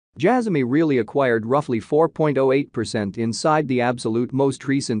Jasmy really acquired roughly 4.08% inside the absolute most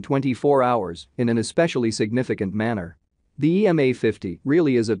recent 24 hours in an especially significant manner. The EMA 50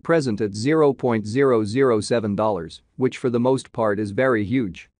 really is at present at $0.007, which for the most part is very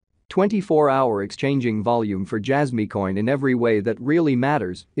huge. 24-hour exchanging volume for Jasmy coin in every way that really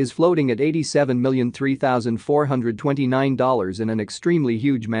matters is floating at $87,003,429 in an extremely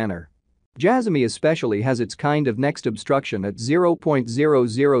huge manner. Jasmy especially has its kind of next obstruction at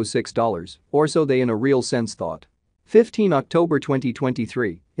 $0.006, or so they in a real sense thought. 15 October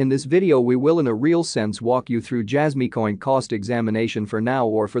 2023, in this video we will in a real sense walk you through Jasmy coin cost examination for now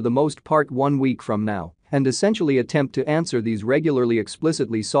or for the most part 1 week from now, and essentially attempt to answer these regularly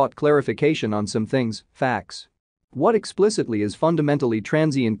explicitly sought clarification on some things, facts. What explicitly is fundamentally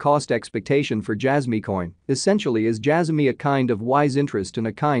transient cost expectation for Jasmy coin, essentially is Jasmy a kind of wise interest in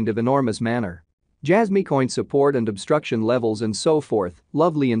a kind of enormous manner. Jasmy coin support and obstruction levels and so forth,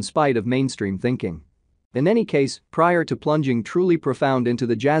 lovely in spite of mainstream thinking. In any case, prior to plunging truly profound into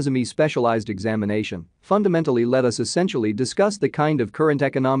the Jasmy specialized examination, fundamentally let us essentially discuss the kind of current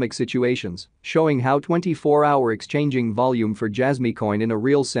economic situations, showing how 24-hour exchanging volume for Jasmy coin in a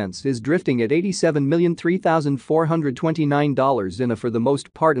real sense is drifting at $87,003,429 in a for the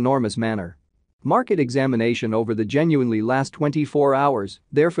most part enormous manner. Market examination over the genuinely last 24 hours,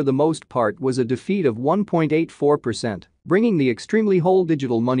 there for the most part was a defeat of 1.84%, bringing the extremely whole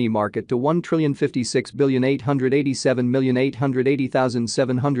digital money market to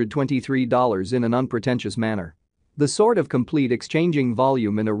 $1,056,887,880,723 in an unpretentious manner. The sort of complete exchanging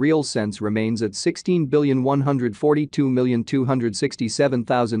volume in a real sense remains at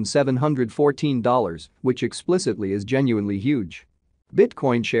 $16,142,267,714, which explicitly is genuinely huge.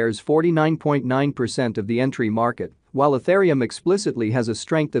 Bitcoin shares 49.9% of the entry market, while Ethereum explicitly has a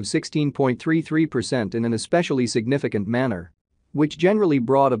strength of 16.33% in an especially significant manner, which generally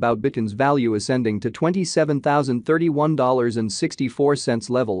brought about Bitcoin's value ascending to $27,031.64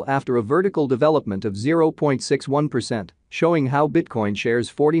 level after a vertical development of 0.61%, showing how Bitcoin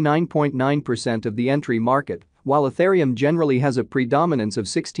shares 49.9% of the entry market, while Ethereum generally has a predominance of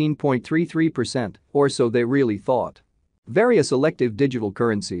 16.33%, or so they really thought. Various elective digital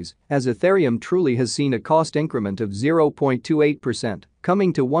currencies, as Ethereum truly has seen a cost increment of 0.28%,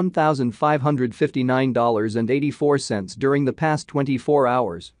 coming to $1,559.84 during the past 24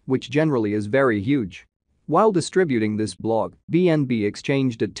 hours, which generally is very huge. While distributing this blog, BNB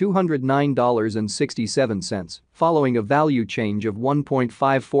exchanged at $209.67, following a value change of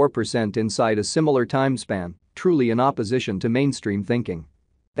 1.54% inside a similar time span, truly in opposition to mainstream thinking.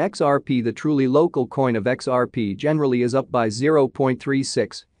 XRP, the truly local coin of XRP, generally is up by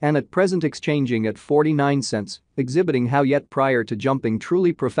 0.36 and at present exchanging at 49 cents, exhibiting how yet prior to jumping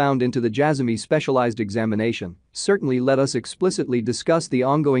truly profound into the Jasmy specialized examination, certainly let us explicitly discuss the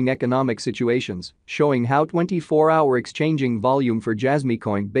ongoing economic situations, showing how 24-hour exchanging volume for Jasmy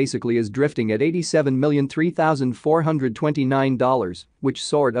coin basically is drifting at $87,003,429, which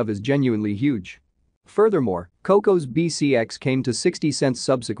sort of is genuinely huge. Furthermore, Coco's BCX came to 60 cents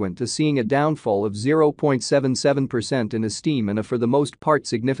subsequent to seeing a downfall of 0.77% in esteem in a for the most part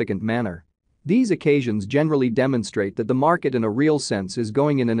significant manner. These occasions generally demonstrate that the market in a real sense is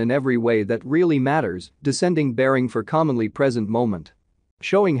going in every way that really matters, descending bearing for commonly present moment.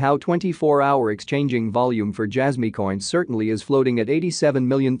 Showing how 24-hour exchanging volume for Jasmy coin certainly is floating at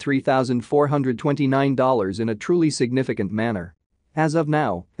 $87,003,429 in a truly significant manner. As of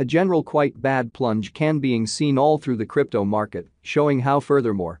now, a general quite bad plunge can being seen all through the crypto market, showing how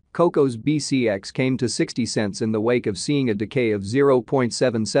furthermore, Coco's BCX came to 60 cents in the wake of seeing a decay of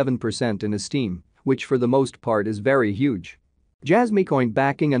 0.77% in esteem, which for the most part is very huge. Jasmy coin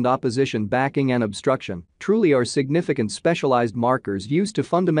backing and opposition backing and obstruction truly are significant specialized markers used to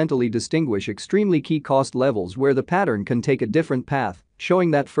fundamentally distinguish extremely key cost levels where the pattern can take a different path, showing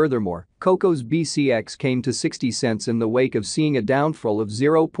that furthermore, Coco's BCX came to 60 cents in the wake of seeing a downfall of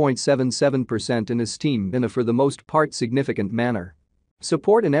 0.77% in esteem in a for the most part significant manner.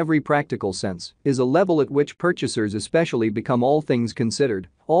 Support in every practical sense is a level at which purchasers especially become all things considered,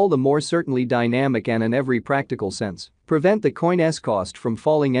 all the more certainly dynamic and in every practical sense, prevent the coin's cost from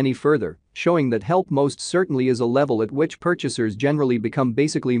falling any further, showing that help most certainly is a level at which purchasers generally become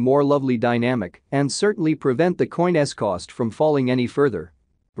basically more lovely dynamic and certainly prevent the coin's cost from falling any further.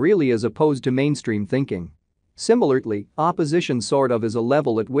 Really as opposed to mainstream thinking. Similarly, opposition sort of is a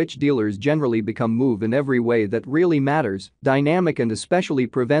level at which dealers generally become move in every way that really matters, dynamic and especially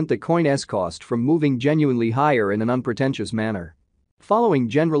prevent the coin's cost from moving genuinely higher in an unpretentious manner. Following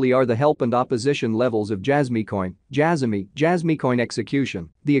generally are the help and opposition levels of Jasmy coin, Jasmy coin execution.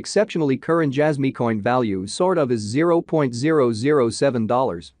 The exceptionally current Jasmy coin value sort of is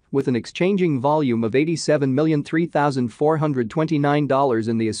 $0.007, with an exchanging volume of $87,003,429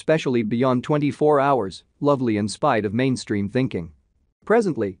 in the especially beyond 24 hours, lovely in spite of mainstream thinking.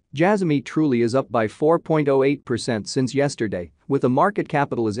 Presently, Jasmy truly is up by 4.08% since yesterday, with a market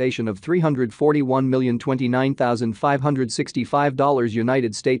capitalization of $341,029,565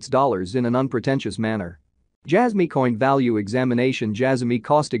 United States dollars in an unpretentious manner. Jasmy Coin Value Examination. Jasmy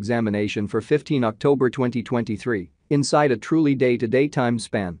Cost Examination for 15 October 2023, inside a truly day-to-day time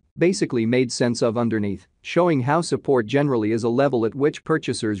span, basically made sense of underneath, showing how support generally is a level at which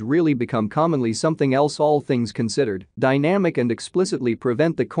purchasers really become commonly something else, all things considered, dynamic, and explicitly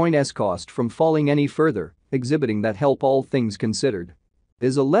prevent the coin's cost from falling any further, exhibiting that help, all things considered,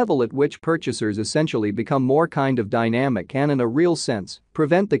 is a level at which purchasers essentially become more kind of dynamic and, in a real sense,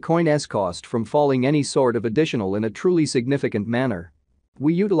 prevent the coin's cost from falling any sort of additional in a truly significant manner.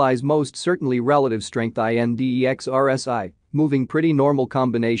 We utilize most certainly relative strength index RSI, moving pretty normal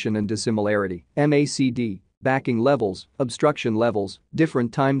combination and dissimilarity, MACD, backing levels, obstruction levels,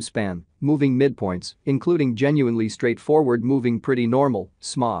 different time span, moving midpoints, including genuinely straightforward moving pretty normal,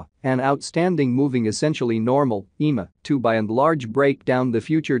 SMA, and outstanding moving essentially normal, EMA, to by and large break down the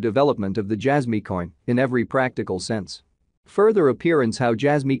future development of the Jasmy coin in every practical sense. Further appearance how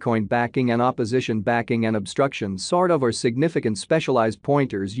Jasmy coin backing and opposition backing and obstruction sort of are significant specialized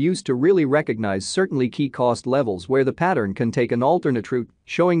pointers used to really recognize certainly key cost levels where the pattern can take an alternate route,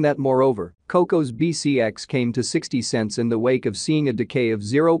 showing that moreover, Coco's BCX came to 60 cents in the wake of seeing a decay of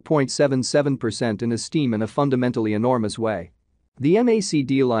 0.77% in esteem in a fundamentally enormous way. The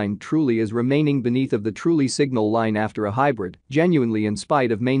MACD line truly is remaining beneath of the truly signal line after a hybrid, genuinely in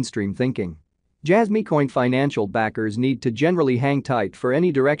spite of mainstream thinking. Jasmy coin financial backers need to generally hang tight for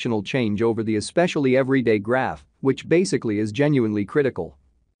any directional change over the especially everyday graph, which basically is genuinely critical.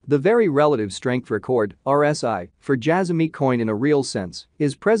 The very relative strength record, RSI, for Jasmy coin in a real sense,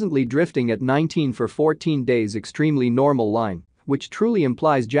 is presently drifting at 19 for 14 days extremely normal line, which truly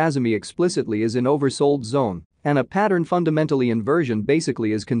implies Jasmy explicitly is in oversold zone, and a pattern fundamentally inversion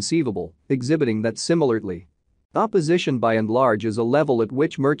basically is conceivable, exhibiting that similarly. Opposition by and large is a level at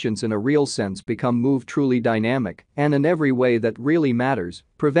which merchants in a real sense become move truly dynamic and in every way that really matters,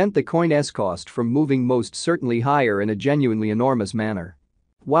 prevent the coin's cost from moving most certainly higher in a genuinely enormous manner.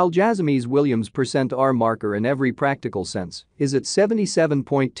 While Jasmy's Williams %R marker in every practical sense is at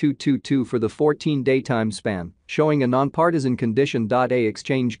 77.222 for the 14-day time span, showing a nonpartisan condition. A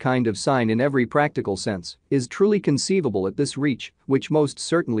exchange kind of sign in every practical sense is truly conceivable at this reach, which most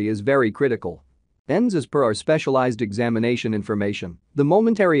certainly is very critical. Ends as per our specialized examination information, the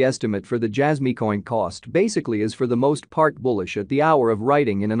momentary estimate for the Jasmy coin cost basically is for the most part bullish at the hour of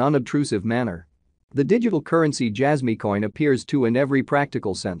writing in an unobtrusive manner. The digital currency Jasmy coin appears to in every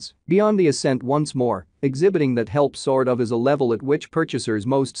practical sense beyond the ascent once more, exhibiting that help sort of is a level at which purchasers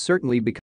most certainly become